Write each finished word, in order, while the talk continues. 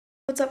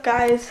What's up,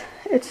 guys?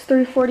 It's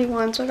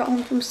 3:41, so I got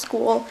home from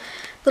school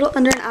a little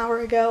under an hour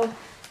ago.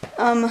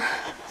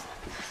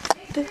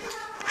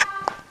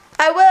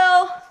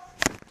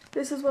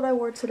 This is what I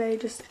wore today,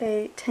 just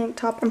a tank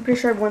top. I'm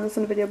pretty sure I've worn this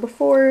in a video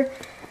before.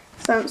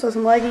 So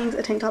some leggings,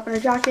 a tank top, and a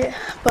jacket.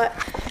 But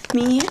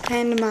me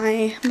and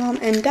my mom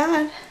and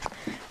dad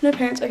and my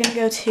parents are gonna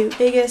go to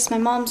Vegas. My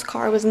mom's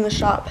car was in the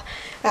shop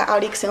at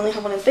Audi because they only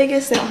have one in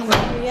Vegas. They don't have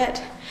one here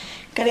yet.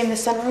 Getting the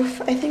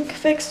sunroof, I think,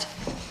 fixed.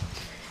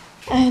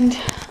 And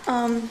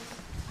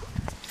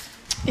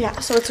yeah,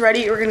 so it's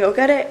ready. We're gonna go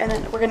get it, and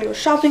then we're gonna go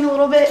shopping a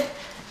little bit.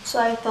 So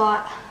I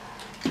thought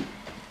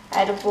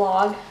I'd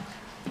vlog.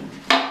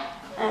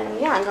 And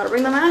yeah, I gotta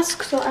bring the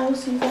mask, so I will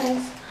see you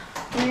guys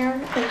when you're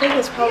in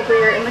Vegas, probably,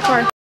 or in the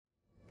car.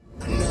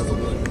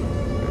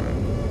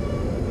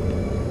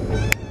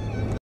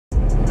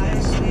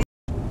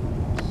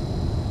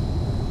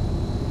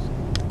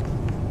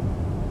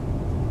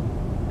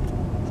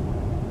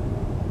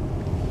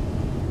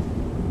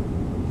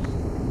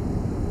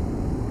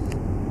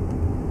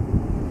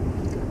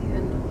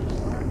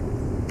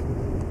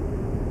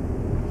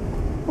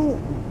 Oh,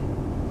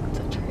 it's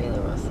a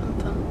trailer or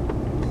something.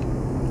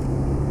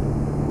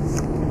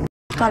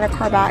 Got our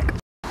car back.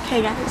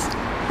 Okay, guys,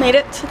 made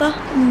it to the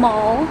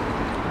mall.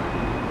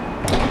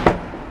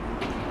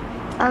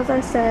 As I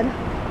said,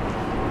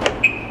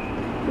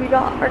 we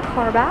got our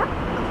car back.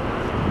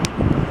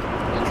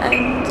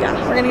 And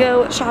yeah, we're gonna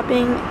go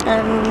shopping,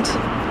 and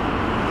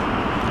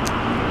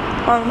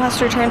Mom has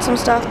to return some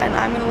stuff, and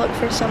I'm gonna look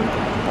for some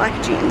black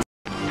jeans.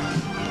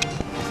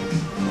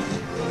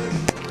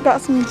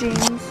 Got some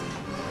jeans.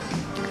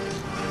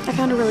 I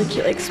found a really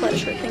cute like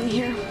sweatshirt thing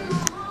here.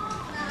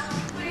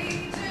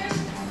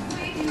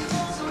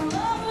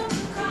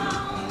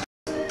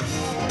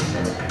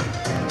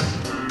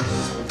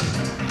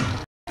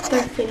 There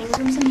are fitting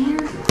rooms in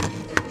here.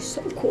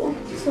 So cool.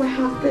 So I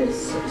have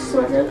this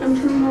sweater I'm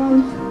trying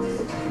on.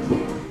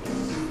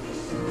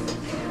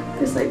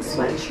 This like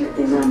sweatshirt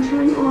thing that I'm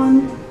trying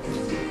on.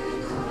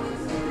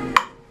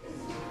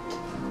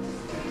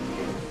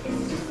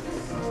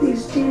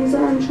 These jeans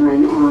that I'm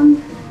trying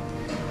on.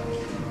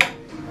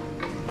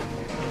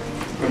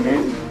 And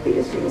then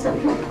these jeans I'm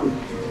trying on.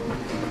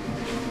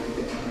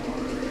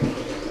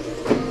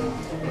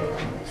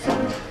 So,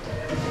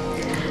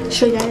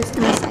 show you guys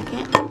in a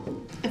second.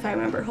 If I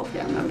remember,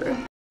 hopefully I remember.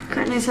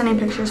 Currently sending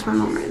pictures to my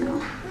mom right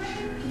now.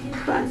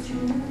 But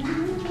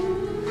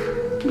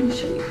let me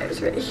show you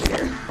guys right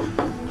here.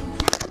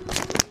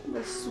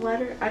 The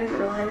sweater, I didn't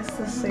realize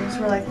the sleeves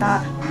were like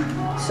that.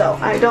 So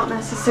I don't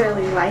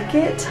necessarily like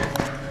it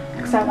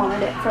because I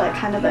wanted it for like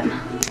kind of an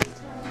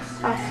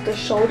off the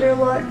shoulder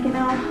look, you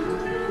know,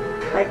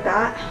 like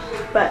that.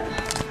 But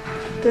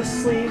the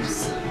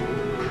sleeves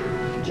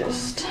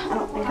just, I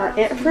don't think are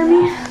it for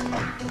me.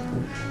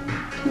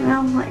 You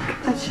know, like,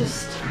 it's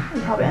just,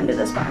 I'll probably undo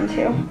this button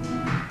too.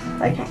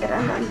 I can't get it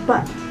undone,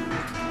 but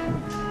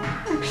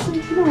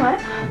actually, you know what?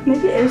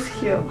 Maybe it is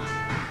cute.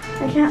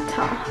 I can't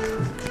tell.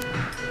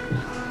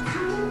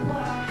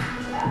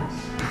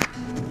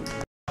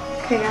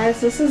 Okay, guys,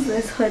 this is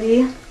this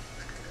hoodie.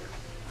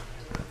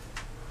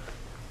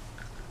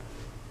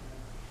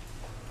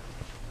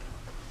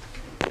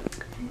 I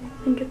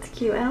think it's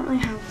cute. I don't really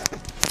have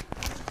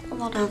a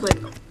lot of like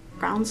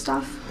brown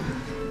stuff,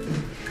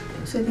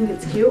 so I think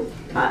it's cute,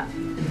 but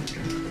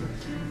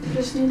I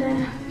just need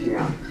to figure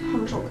out how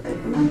much I'll wear it,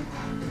 you know?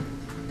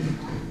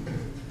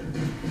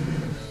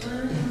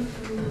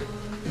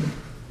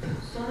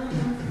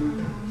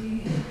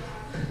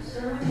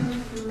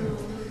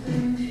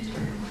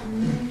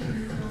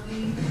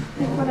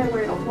 Like, would I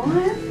wear it a lot, or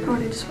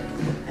would I just wear it a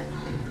little bit?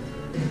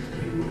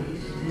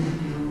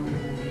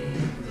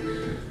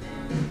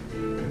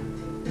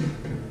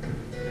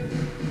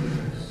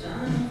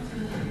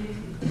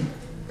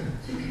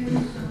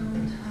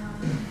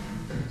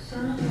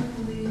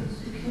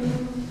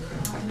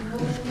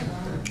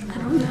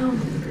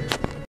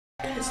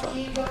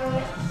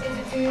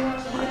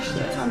 Watch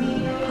this, I'm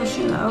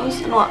pushing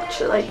those, and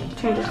watch it like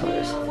changes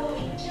colors.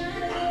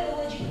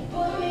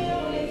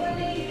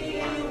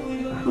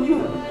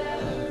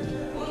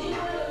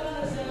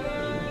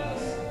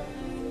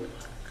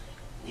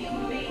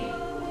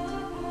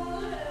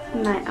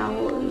 Night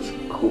Owl is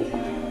cool. I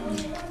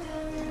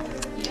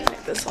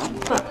like this one,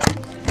 but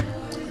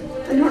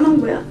I don't know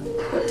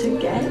what to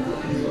get.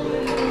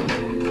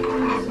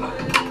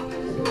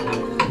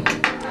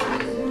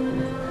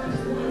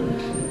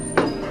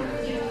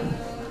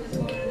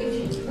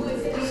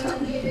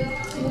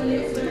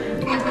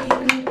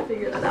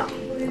 Figure that out.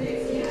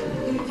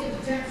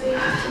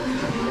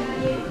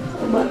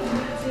 But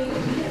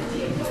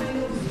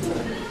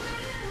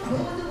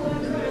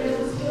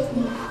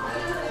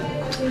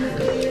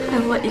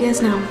I'll let you guys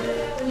know.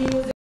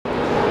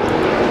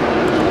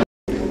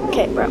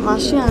 Okay, we're at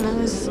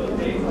Marciano's.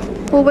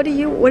 Well, what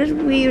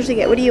did we usually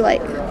get? What do you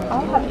like?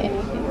 I'll have anything.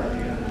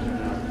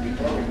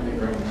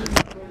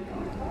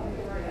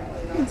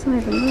 It's not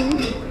even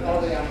moving.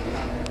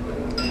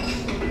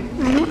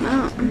 I don't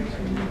know.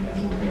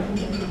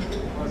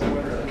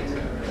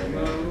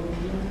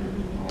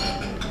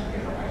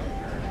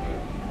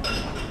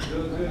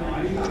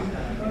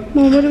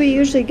 Well, what do we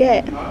usually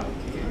get?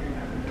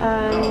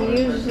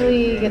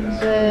 Usually get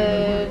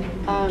the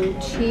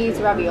cheese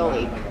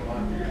ravioli.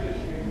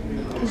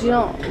 Because you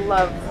don't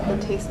love the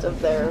taste of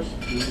their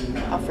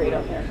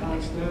Alfredo here.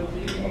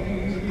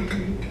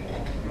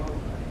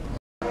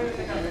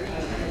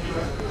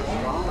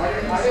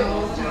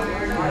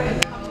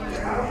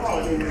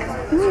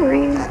 Ooh.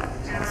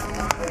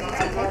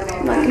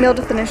 I'm not gonna be able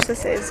to finish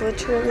this. It's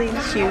literally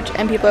huge,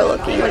 and people are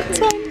looking.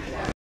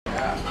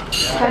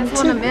 Time Do you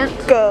want a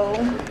mint? Go.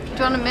 Do you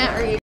want a mint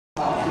or you?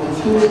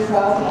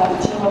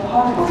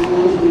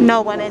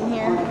 No one in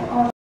here.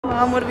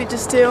 What did we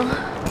just do?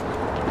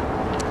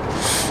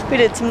 We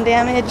did some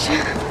damage.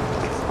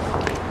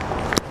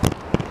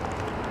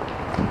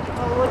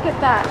 Oh, look at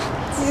that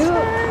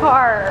cute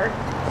car.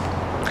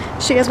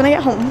 See you guys when I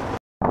get home.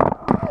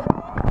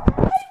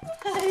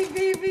 Hi,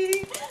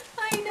 baby.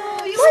 I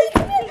know you Marty,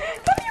 come here.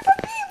 Come here,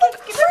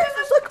 puppy.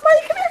 Look,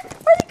 Marty, come here.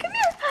 Marty, come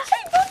here.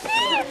 Hi, puppy.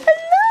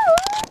 Hello.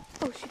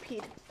 Oh, she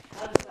peed.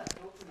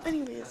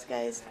 Anyways,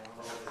 guys.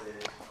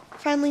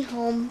 Finally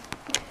home.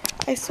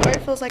 I swear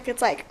it feels like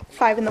it's like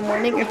 5 in the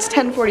morning. It's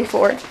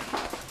 10:44.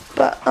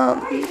 But,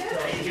 I'm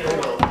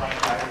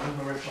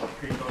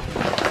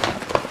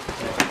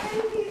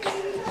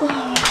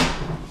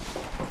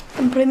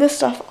putting this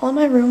stuff all in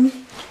my room.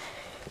 I'm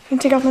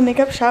gonna take off my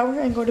makeup, shower,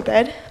 and go to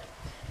bed.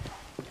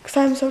 Because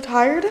I'm so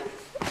tired.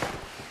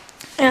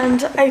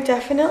 And I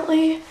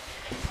definitely,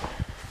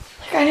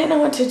 like, I didn't know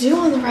what to do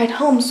on the ride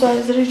home. So I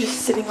was literally just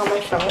sitting on my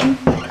phone.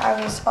 Like,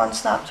 I was on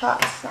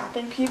Snapchat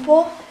snapping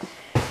people.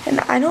 And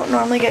I don't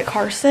normally get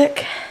car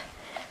sick.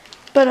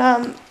 But,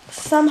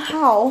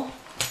 somehow,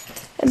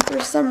 and for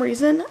some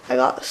reason, I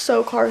got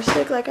so car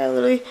sick. Like, I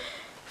literally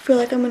feel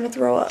like I'm gonna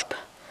throw up.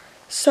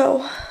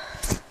 So,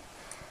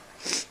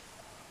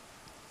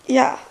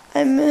 yeah,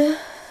 you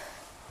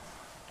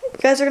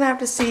guys are gonna have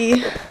to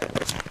see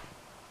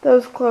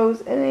those clothes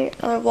in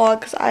another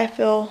vlog because I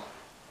feel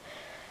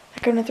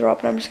like I'm gonna throw up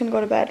and I'm just gonna go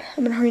to bed.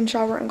 I'm gonna hurry and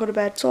shower and go to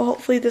bed. So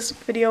hopefully this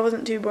video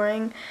wasn't too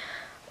boring.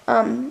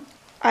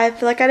 I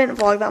feel like I didn't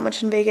vlog that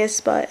much in Vegas,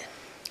 but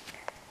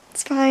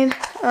it's fine.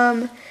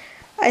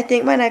 I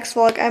think my next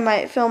vlog I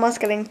might film us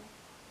getting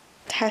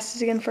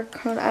tested again for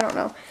Corona. I don't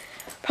know.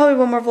 Probably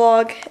one more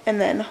vlog and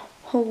then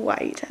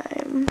Hawaii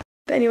time.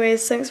 But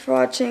anyways, thanks for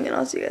watching and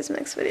I'll see you guys in the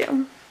next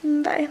video.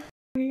 Bye.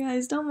 Okay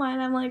guys, don't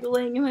mind, I'm like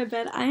laying in my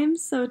bed. I am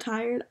so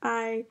tired.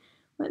 I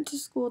went to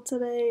school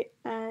today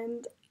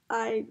and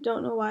I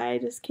don't know why I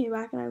just came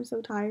back and I'm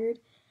so tired.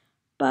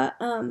 But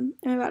I'm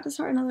about to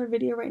start another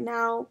video right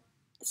now.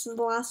 This is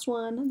the last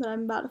one that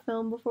I'm about to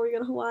film before we go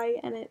to Hawaii,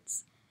 and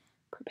it's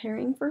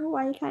preparing for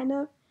Hawaii kind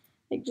of.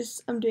 Like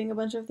just I'm doing a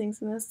bunch of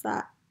things in this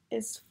that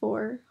is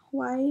for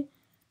Hawaii.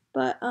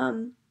 But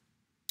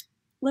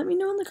let me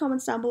know in the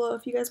comments down below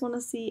if you guys want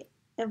to see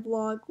a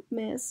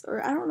vlogmas,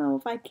 or I don't know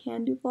if I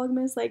can do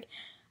vlogmas. Like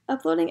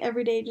uploading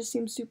every day just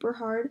seems super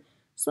hard.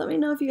 So let me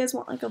know if you guys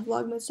want like a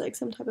vlogmas, like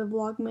some type of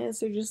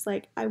vlogmas, or just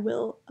like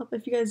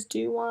if you guys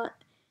do want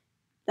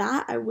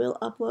that, I will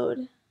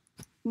upload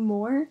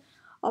more.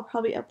 I'll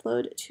probably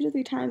upload 2 to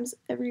 3 times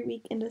every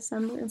week in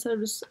December instead of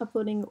just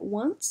uploading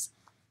once.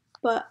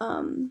 But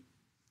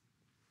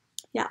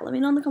yeah, let me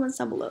know in the comments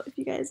down below if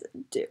you guys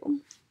do.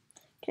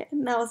 Okay,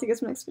 now I'll see you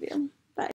guys in the next video.